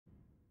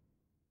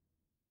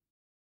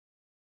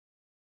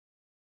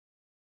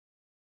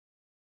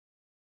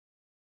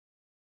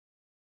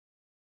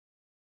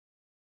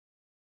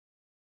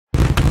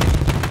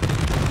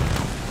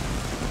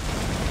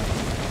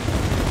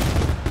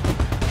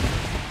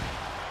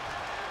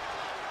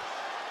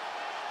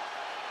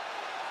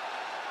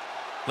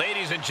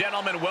Ladies and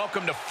gentlemen,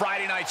 welcome to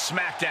Friday Night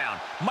SmackDown.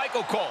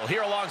 Michael Cole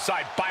here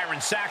alongside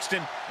Byron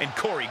Saxton and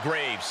Corey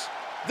Graves.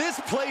 This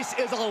place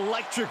is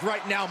electric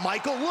right now,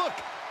 Michael. Look,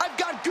 I've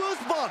got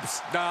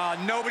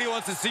goosebumps. Nobody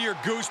wants to see your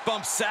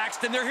goosebumps,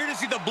 Saxton. They're here to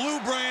see the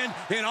blue brand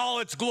in all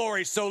its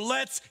glory, so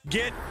let's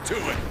get to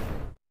it.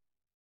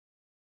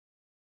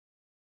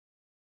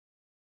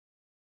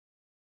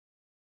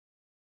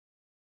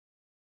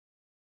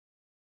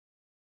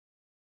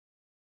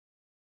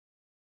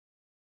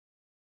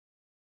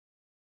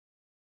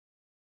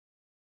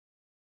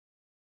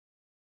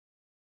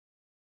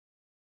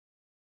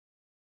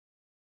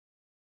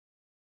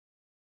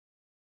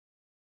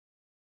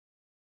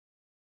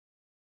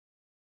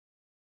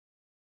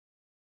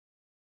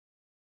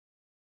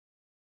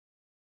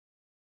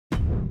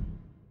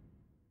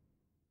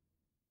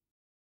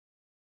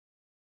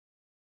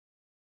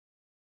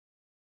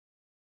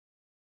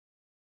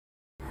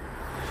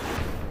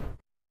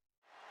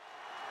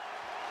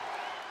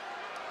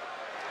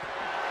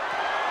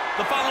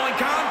 The following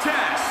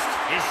contest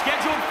is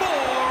scheduled for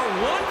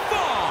one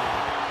fall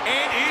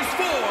and is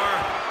for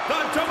the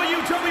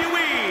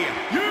WWE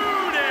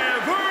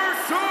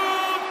Universal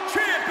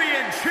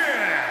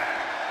Championship.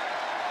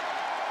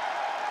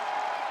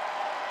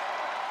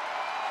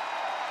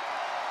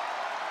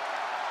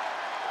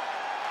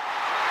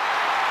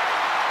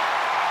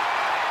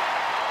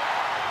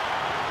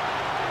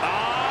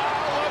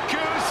 Look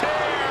who's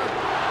here!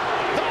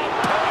 The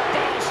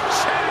People's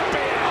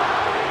Champion!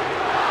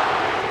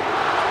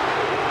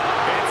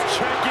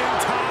 Check-in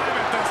time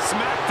at the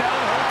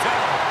SmackDown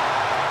Hotel.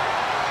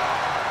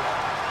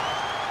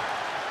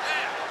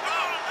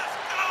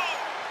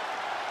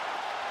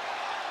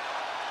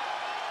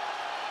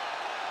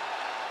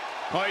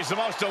 Well, he's the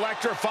most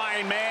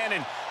electrifying man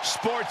in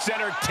sports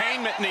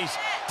entertainment, and he's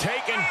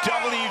taken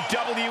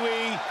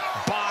WWE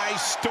by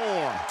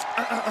storm.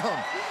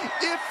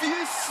 If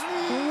you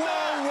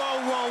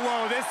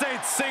Whoa. This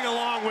ain't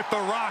sing-along with The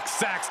Rock,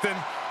 Saxton.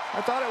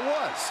 I thought it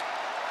was.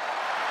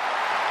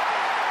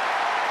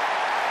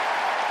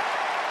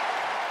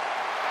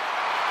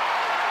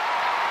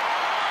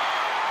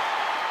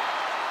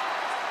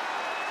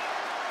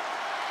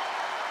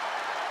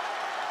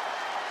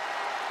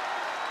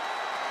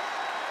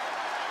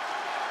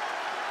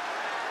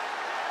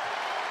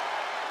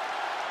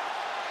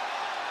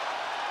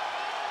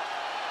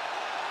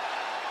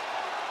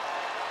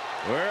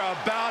 We're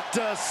about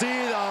to see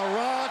The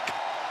Rock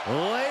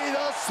lay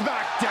the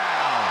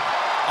smackdown.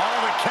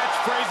 All the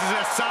catchphrases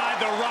aside,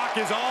 The Rock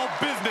is all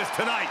business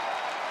tonight.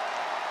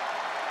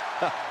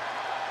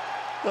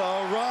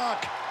 The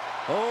Rock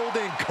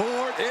holding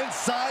court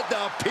inside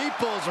the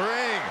People's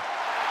Ring.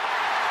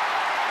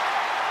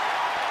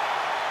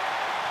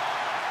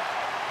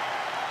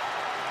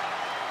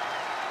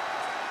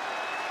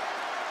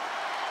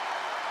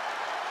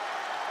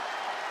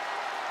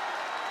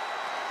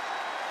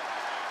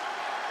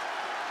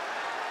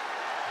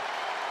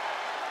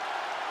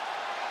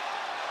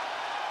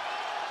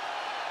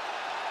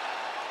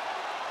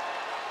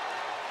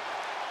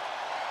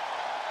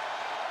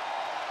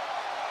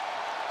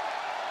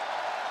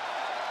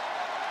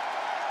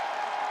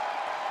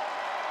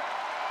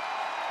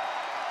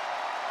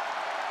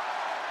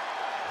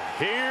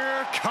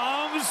 Here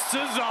comes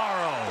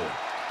Cesaro.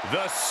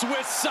 The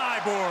Swiss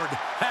Cyborg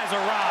has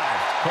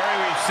arrived. Corey,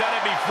 we've said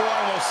it before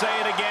and we'll say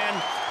it again.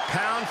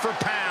 Pound for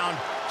pound,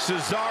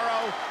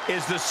 Cesaro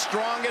is the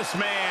strongest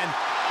man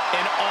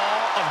in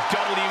all of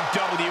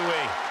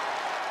WWE.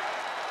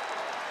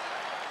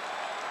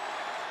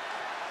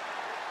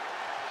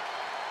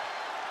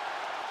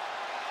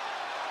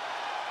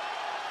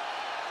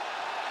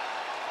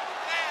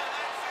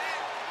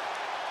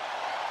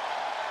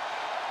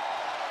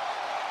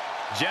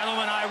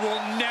 Gentlemen, I will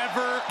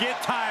never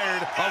get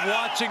tired of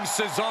watching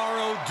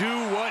Cesaro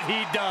do what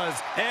he does.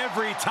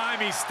 Every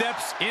time he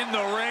steps in the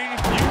ring,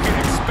 you can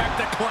expect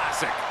a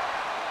classic.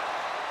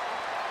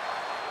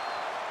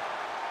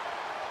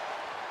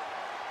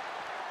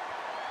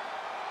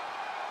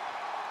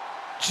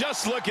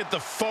 Just look at the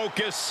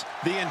focus,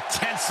 the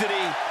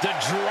intensity, the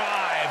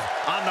drive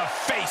on the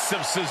face of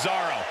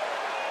Cesaro.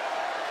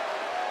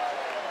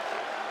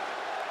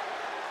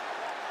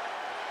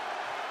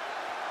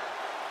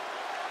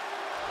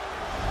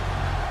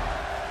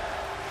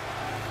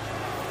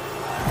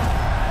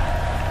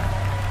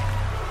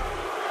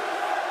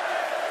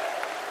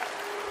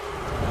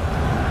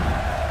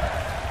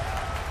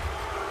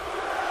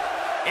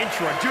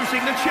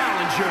 Introducing the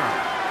challenger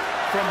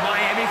from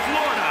Miami,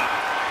 Florida,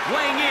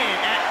 weighing in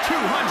at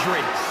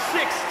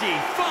 265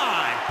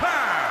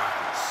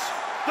 pounds,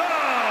 The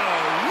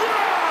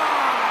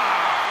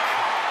Rock!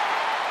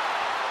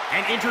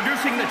 And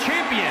introducing the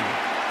champion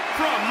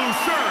from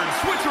Lucerne,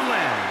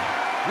 Switzerland,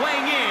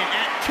 weighing in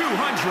at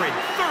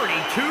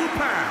 232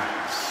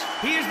 pounds.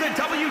 He is the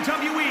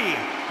WWE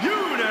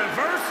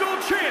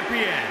Universal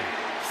Champion,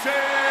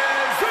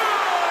 Cesaro!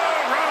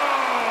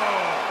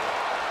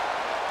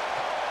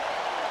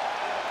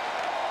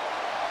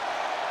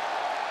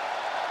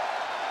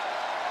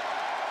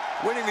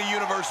 Winning the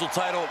Universal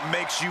title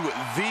makes you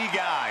the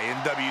guy in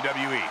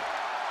WWE.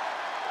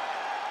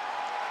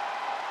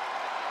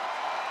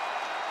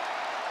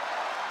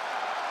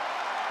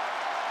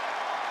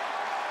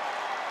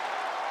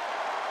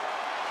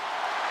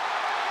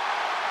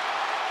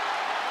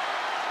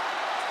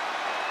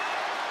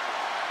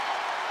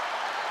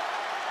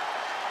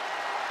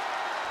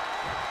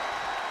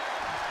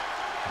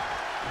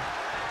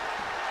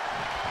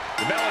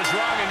 The bell is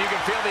rung, and you can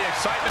feel the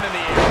excitement in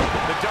the air.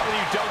 The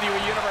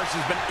WWE Universe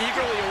has been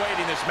eagerly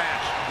awaiting this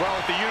match. Well,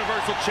 with the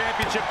Universal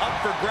Championship up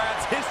for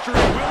grabs, history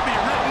will be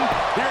written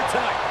here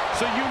tonight.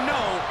 So you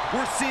know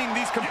we're seeing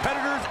these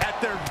competitors at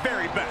their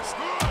very best.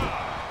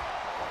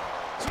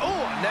 Oh,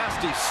 a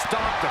nasty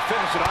stomp to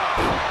finish it off.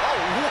 Oh,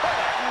 what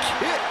a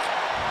kick.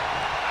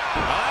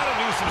 That'll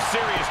do some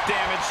serious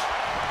damage.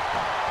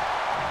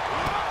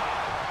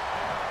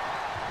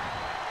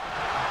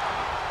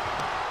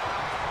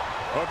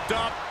 Hooked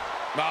up.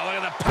 Oh, look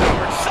at the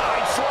power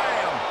side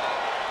slam.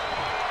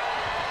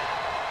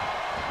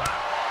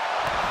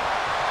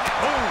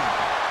 Boom.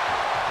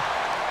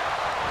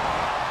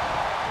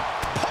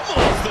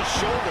 Pummels the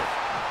shoulder.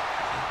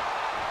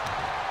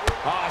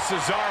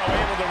 Cesaro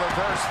able to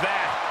reverse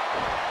that.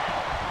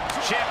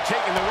 Champ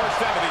taking the worst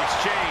out of the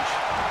exchange.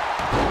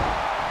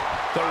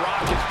 The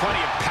Rock has plenty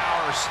of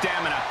power,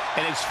 stamina,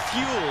 and is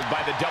fueled by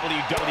the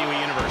WWE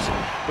Universe.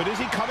 But does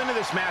he come into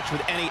this match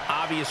with any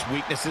obvious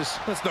weaknesses?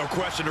 That's no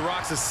question. The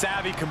Rock's a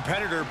savvy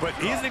competitor, but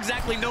he isn't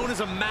exactly known as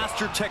a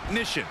master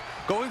technician.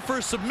 Going for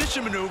a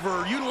submission maneuver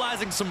or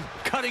utilizing some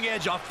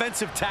cutting-edge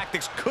offensive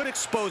tactics could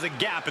expose a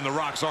gap in the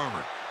Rock's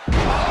armor. Oh,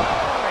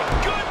 my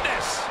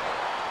goodness!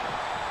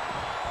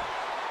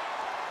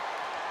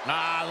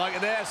 Look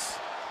at this.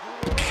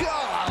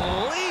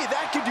 Golly,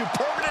 that could do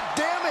permanent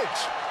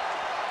damage.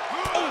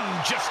 Oh,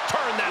 just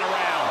turn that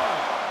around.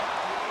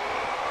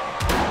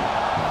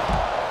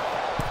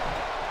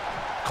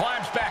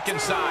 Climbs back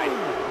inside.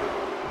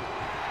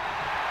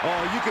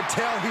 Oh, you can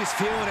tell he's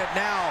feeling it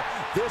now.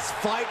 This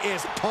fight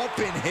is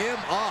pumping him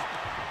up.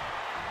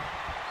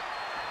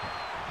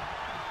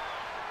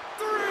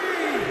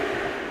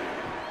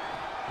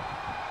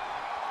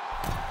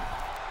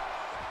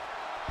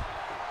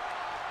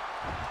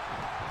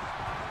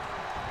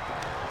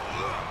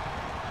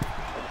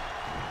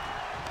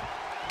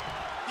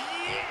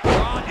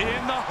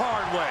 In the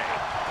hard way.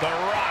 The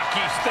Rock,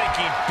 he's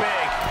thinking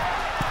big.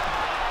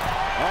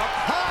 Up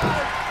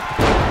high.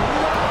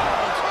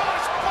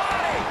 Cross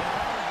body.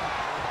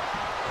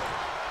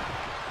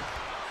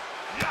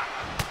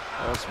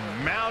 Just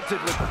mounted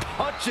with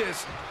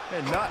punches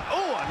and not.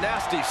 Oh, a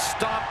nasty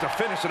stomp to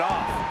finish it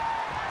off.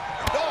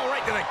 Oh,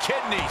 right to the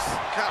kidneys.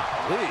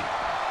 Golly.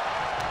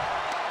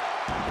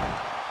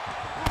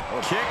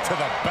 Kick to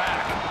the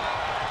back.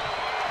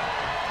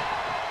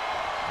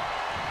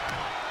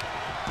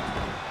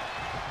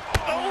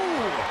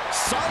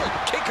 Solid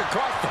kick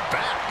across the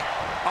back.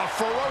 A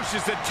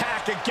ferocious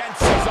attack against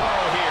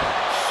Cesaro here.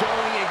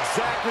 Showing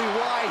exactly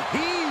why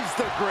he's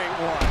the great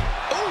one.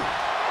 Ooh,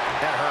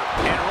 that hurt.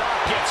 And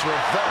Rock gets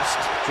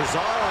reversed.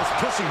 Cesaro is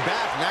pushing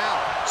back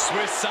now.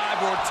 Swiss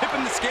cyborg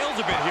tipping the scales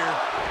a bit here.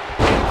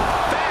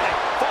 Emphatic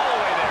fall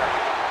away there.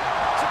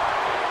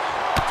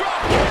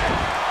 Drop kick.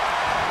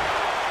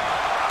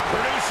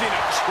 Producing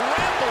a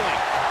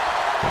trampling.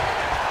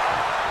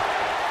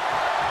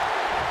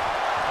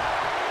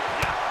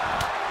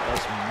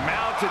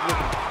 Mounted with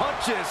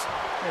punches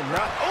and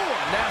not. Oh,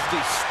 a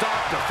nasty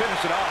stomp to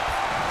finish it off.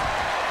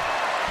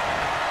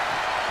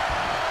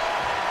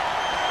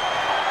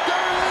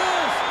 There it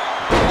is.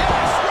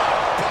 Yes,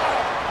 rock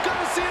bottom.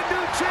 Gonna see a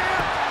new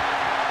champ.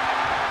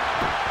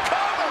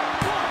 Cover.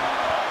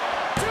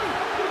 1, 2,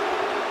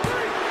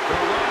 3.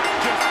 The Rock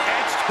just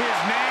etched his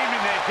name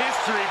in the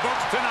history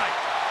books tonight.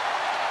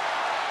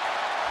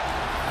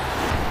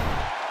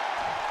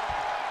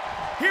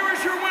 Here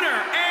is your winner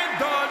and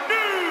the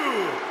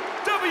new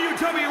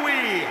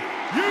WWE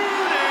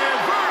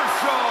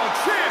Universal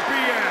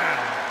Champion,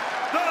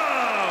 The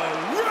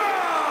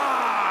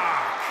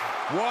Rock!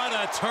 What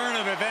a turn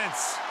of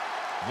events.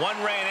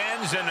 One reign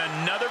ends and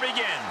another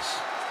begins.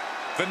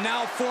 The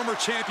now former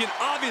champion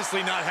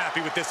obviously not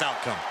happy with this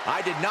outcome.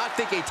 I did not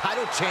think a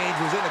title change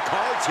was in the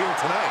cards here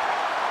tonight.